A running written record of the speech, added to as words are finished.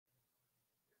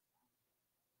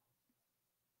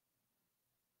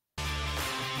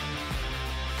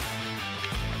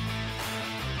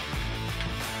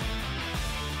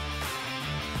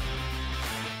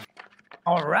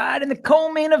All right, in the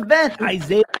co-main event,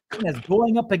 Isaih is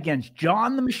going up against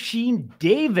John the Machine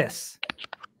Davis.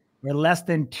 We're less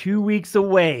than 2 weeks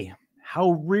away.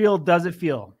 How real does it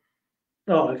feel?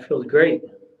 Oh, it feels great.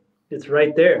 It's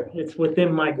right there. It's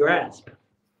within my grasp.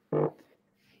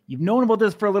 You've known about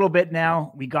this for a little bit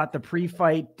now. We got the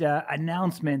pre-fight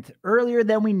announcement earlier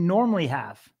than we normally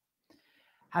have.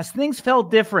 Has things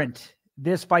felt different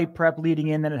this fight prep leading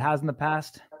in than it has in the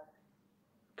past?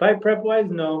 Fight prep wise,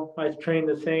 no. I trained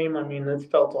the same. I mean, it's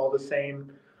felt all the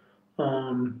same.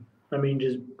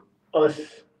 Just us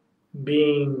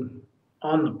being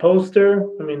on the poster.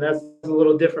 I mean, that's a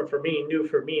little different for me, new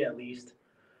for me at least.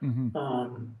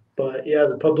 But yeah,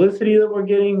 the publicity that we're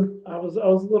getting, I was a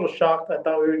little shocked. I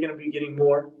thought we were going to be getting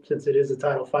more since it is a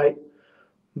title fight.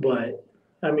 But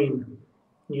I mean,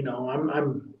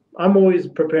 I'm always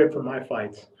prepared for my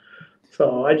fights.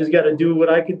 So I just got to do what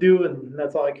I could do, and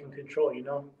that's all I can control,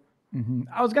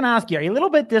 I was going to ask you, are you a little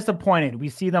bit disappointed? We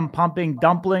see them pumping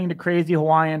Dumpling to Crazy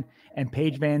Hawaiian and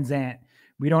Paige Van Zandt.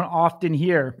 We don't often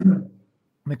hear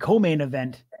the co-main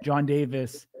event, John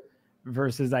Davis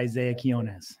versus Isaih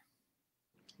Quinones.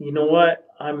 You know what?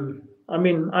 I'm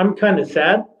kind of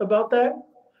sad about that.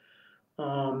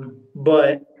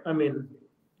 But I mean,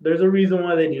 there's a reason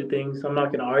why they do things. I'm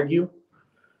not going to argue.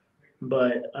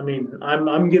 But I mean, I'm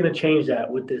going to change that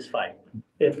with this fight.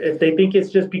 If they think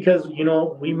it's just because,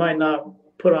 we might not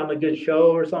put on a good show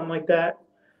or something like that,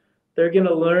 they're going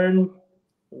to learn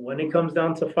when it comes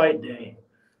down to fight day,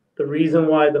 the reason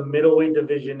why the middleweight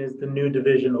division is the new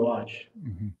division to watch.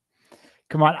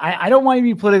 Come on, I don't want you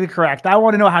to be politically correct. I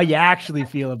want to know how you actually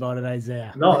feel about it,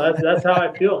 Isaih. No, that's how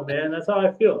I feel, man. That's how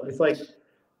I feel. It's like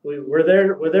we're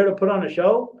there to put on a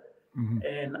show,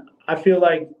 and I feel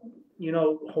like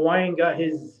Hawaiian got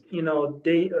his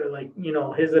date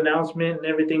or his announcement and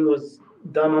everything was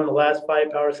done on the last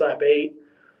fight, Power Slap 8.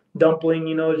 Dumpling,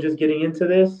 is just getting into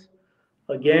this.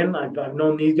 Again, I've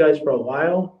known these guys for a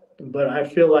while, but I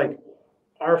feel like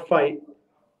our fight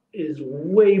is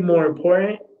way more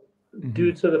important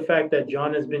due to the fact that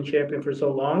John has been champion for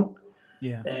so long.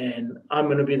 Yeah. And I'm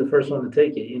going to be the first one to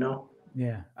take it,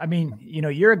 Yeah. I mean,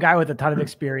 you're a guy with a ton of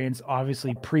experience,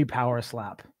 obviously pre-Power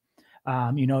Slap.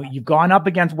 You've gone up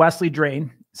against Wesley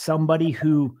Drain, somebody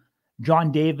who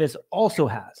John Davis also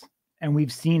has. And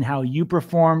we've seen how you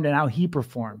performed and how he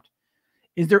performed.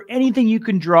 Is there anything you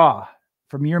can draw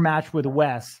from your match with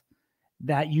Wes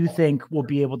that you think will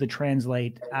be able to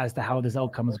translate as to how this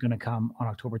outcome is going to come on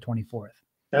October 24th?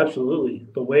 Absolutely.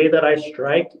 The way that I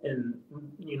strike and,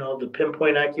 the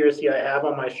pinpoint accuracy I have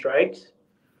on my strikes,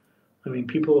 I mean,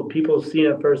 people have seen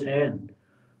it firsthand.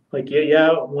 Like,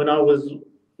 when I was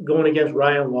going against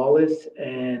Ryan Wallace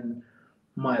and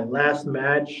my last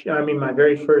match, my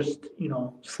very first,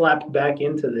 slapped back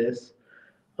into this.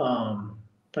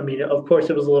 Of course,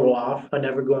 it was a little off. I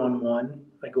never go on 1.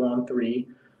 I go on 3.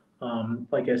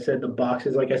 Like I said, the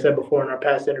boxes, like I said before in our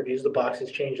past interviews, the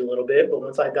boxes changed a little bit. But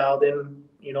once I dialed in,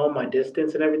 my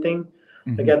distance and everything,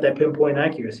 I got that pinpoint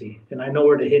accuracy. And I know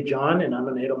where to hit John, and I'm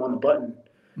going to hit him on the button.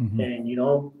 And,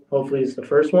 hopefully it's the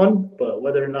first one. But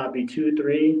whether or not it be 2,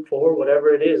 3, 4,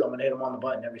 whatever it is, I'm going to hit him on the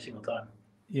button every single time.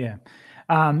 Yeah.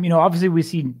 Obviously we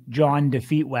see John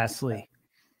defeat Wesley.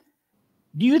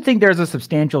 Do you think there's a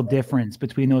substantial difference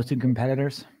between those two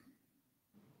competitors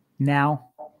now?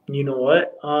 You know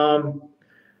what?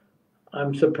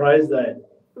 I'm surprised that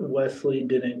Wesley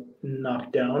didn't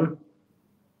knock down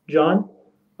John.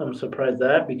 I'm surprised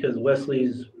that because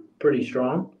Wesley's pretty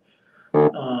strong.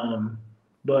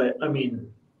 But I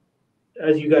mean,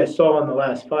 as you guys saw in the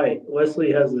last fight,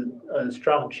 Wesley has a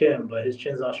strong chin, but his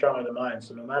chin's not stronger than mine.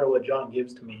 So no matter what John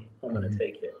gives to me, I'm going to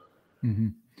take it.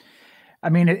 I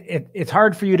mean, it's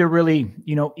hard for you to really,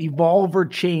 evolve or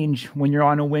change when you're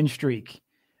on a win streak.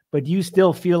 But do you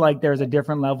still feel like there's a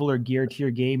different level or gear to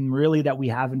your game, really, that we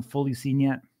haven't fully seen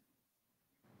yet?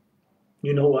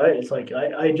 You know what? It's like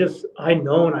I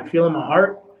know and I feel in my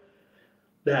heart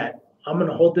that I'm going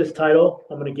to hold this title.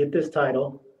 I'm going to get this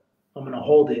title. I'm going to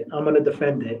hold it. I'm going to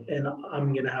defend it. And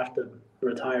I'm going to have to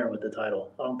retire with the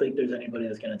title. I don't think there's anybody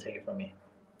that's going to take it from me.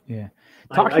 Yeah.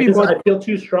 I feel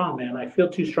too strong, man. I feel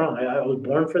too strong. I was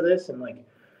born for this. And like,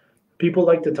 people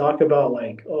like to talk about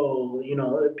like, oh,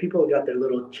 people got their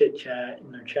little chit chat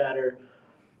and their chatter,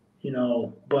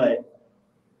 but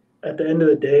at the end of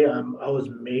the day, I was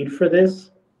made for this,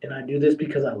 and I do this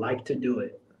because I like to do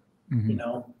it.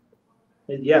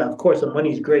 Yeah, of course the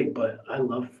money's great, but I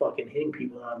love fucking hitting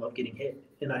people and I love getting hit,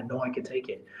 and I know I can take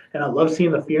it. And I love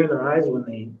seeing the fear in their eyes when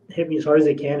they hit me as hard as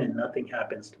they can and nothing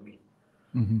happens to me.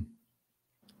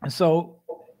 So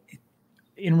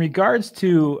in regards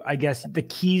to, I guess, the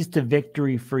keys to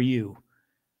victory for you,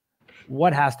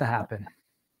 What has to happen?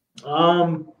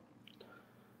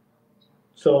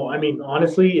 So, I mean,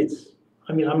 honestly,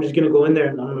 I'm just going to go in there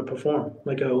and I'm going to perform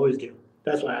like I always do.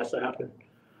 That's what has to happen.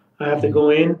 I have to go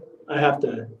in, I have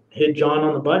to hit John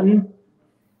on the button,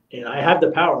 and I have the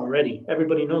power already.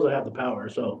 Everybody knows I have the power.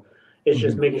 So it's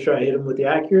just making sure I hit him with the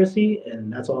accuracy,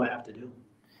 and that's all I have to do.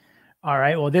 All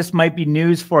right. Well, this might be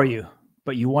news for you,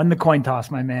 but you won the coin toss,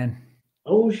 my man.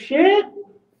 Oh, shit.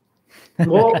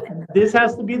 Well, this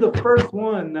has to be the first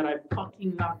one that I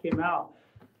fucking knock him out.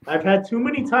 I've had too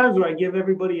many times where I give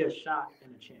everybody a shot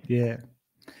and a chance. Yeah.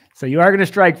 So you are going to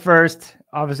strike first.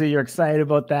 Obviously, you're excited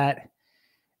about that.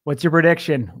 What's your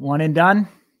prediction? One and done?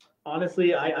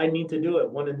 Honestly, I need to do it.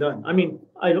 One and done. I mean,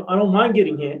 I don't mind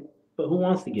getting hit, but who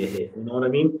wants to get hit? You know what I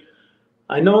mean?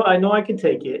 I know I can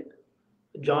take it.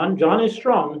 John is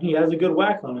strong. He has a good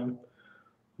whack on him.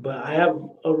 But I have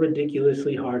a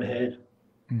ridiculously hard head.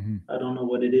 I don't know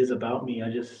what it is about me.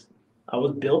 I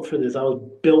was built for this. I was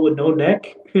built with no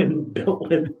neck and built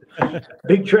with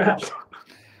big traps.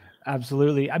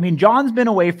 Absolutely. I mean, John's been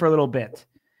away for a little bit.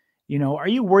 You know, are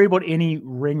you worried about any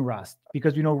ring rust?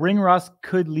 Because, you know, ring rust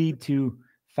could lead to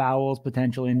fouls,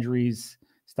 potential injuries,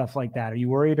 stuff like that. Are you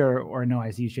worried or no?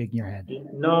 I see you shaking your head.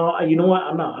 No, you know what?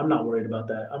 I'm not worried about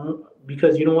that.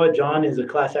 Because you know what? John is a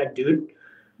class act dude.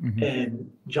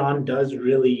 And John does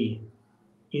really,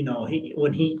 you know,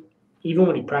 even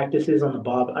when he practices on the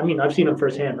bob, I mean, I've seen him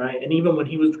firsthand, right? And even when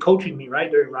he was coaching me,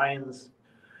 right, during Ryan's,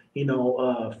 you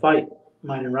know, fight,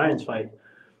 mine and Ryan's fight,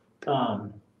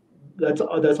 that's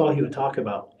all he would talk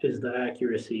about is the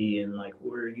accuracy and like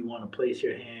where you want to place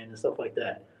your hand and stuff like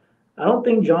that. I don't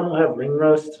think John will have ring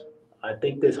rust. I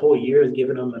think this whole year has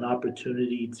given him an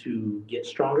opportunity to get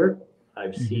stronger.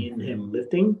 I've seen him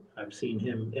lifting. I've seen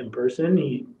him in person.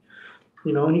 He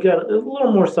got a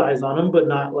little more size on him, but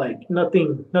not like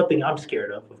nothing I'm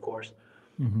scared of course.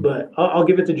 But I'll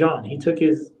give it to John. He took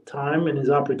his time and his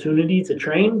opportunity to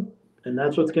train, and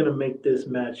that's what's going to make this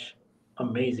match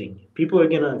amazing. People are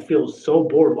going to feel so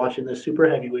bored watching this super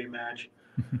heavyweight match,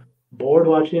 bored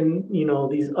watching, you know,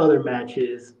 these other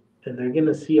matches, and they're going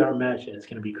to see our match, and it's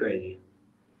going to be crazy.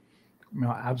 No,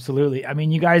 absolutely. I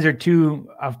mean, you guys are two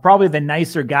of probably the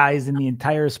nicer guys in the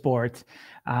entire sport.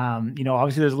 You know,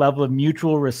 obviously there's a level of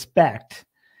mutual respect.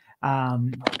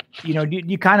 You know,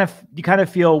 you kind of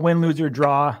feel win, lose, or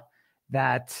draw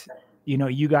that, you know,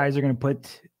 you guys are going to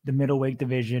put the middleweight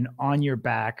division on your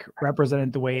back, represent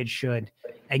it the way it should,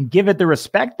 and give it the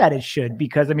respect that it should.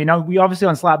 Because, I mean, we obviously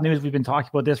on Slap News, we've been talking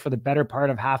about this for the better part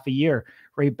of half a year,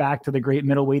 right back to the great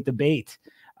middleweight debate.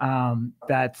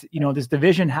 That, you know, this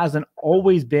division hasn't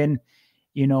always been,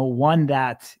 you know, one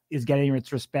that is getting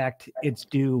its respect, its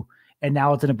due. And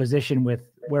now it's in a position where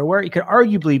it could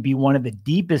arguably be one of the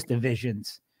deepest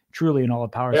divisions truly in all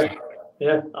of power.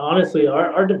 Yeah. Honestly,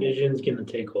 our division's going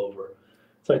to take over.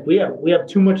 It's like we have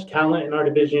too much talent in our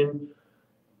division.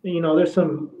 You know, there's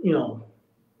some, you know,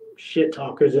 shit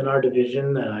talkers in our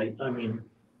division that I mean,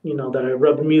 you know, that are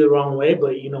rubbing me the wrong way.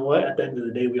 But you know what? At the end of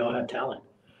the day, we all have talent.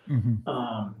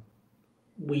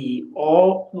 We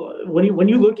all, when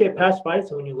you look at past fights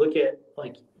and when you look at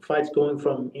like fights going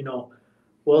from, you know,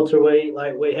 welterweight,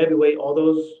 lightweight, heavyweight, all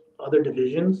those other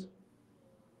divisions,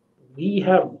 we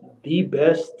have the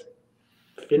best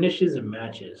finishes and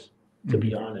matches, to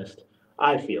be honest,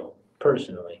 I feel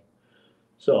personally.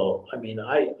 So, I mean,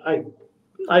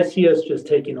 I see us just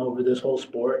taking over this whole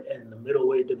sport, and the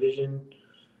middleweight division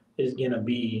is going to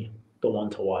be the one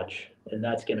to watch, and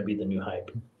that's going to be the new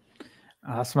hype.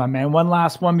 Awesome, my man. One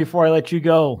last one before I let you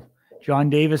go.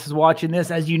 John Davis is watching this,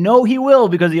 as you know he will,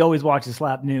 because he always watches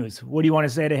Slap News. What do you want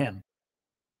to say to him?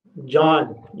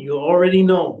 John, you already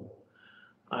know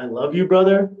I love you,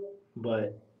 brother,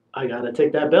 but I got to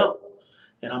take that belt,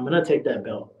 and I'm going to take that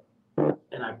belt.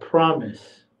 And I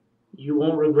promise you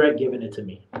won't regret giving it to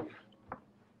me.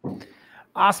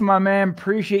 Awesome, my man.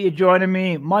 Appreciate you joining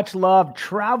me. Much love.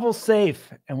 Travel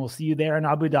safe, and we'll see you there in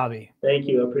Abu Dhabi. Thank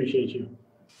you. I appreciate you.